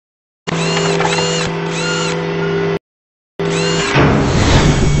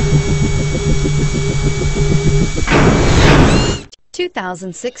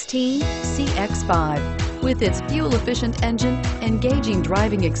2016 CX-5. With its fuel-efficient engine, engaging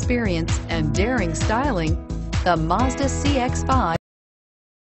driving experience, and daring styling, the Mazda CX-5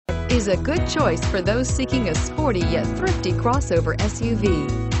 is a good choice for those seeking a sporty yet thrifty crossover SUV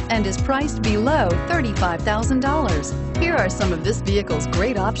and is priced below $35,000. Here are some of this vehicle's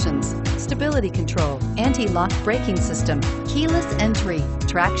great options: stability control, anti-lock braking system, keyless entry,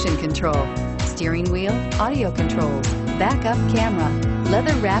 traction control, steering wheel audio controls, backup camera,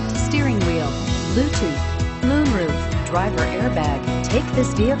 leather-wrapped steering wheel, Bluetooth, moonroof, driver airbag. Take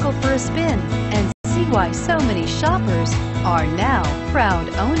this vehicle for a spin and see why so many shoppers are now proud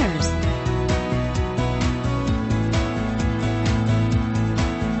owners.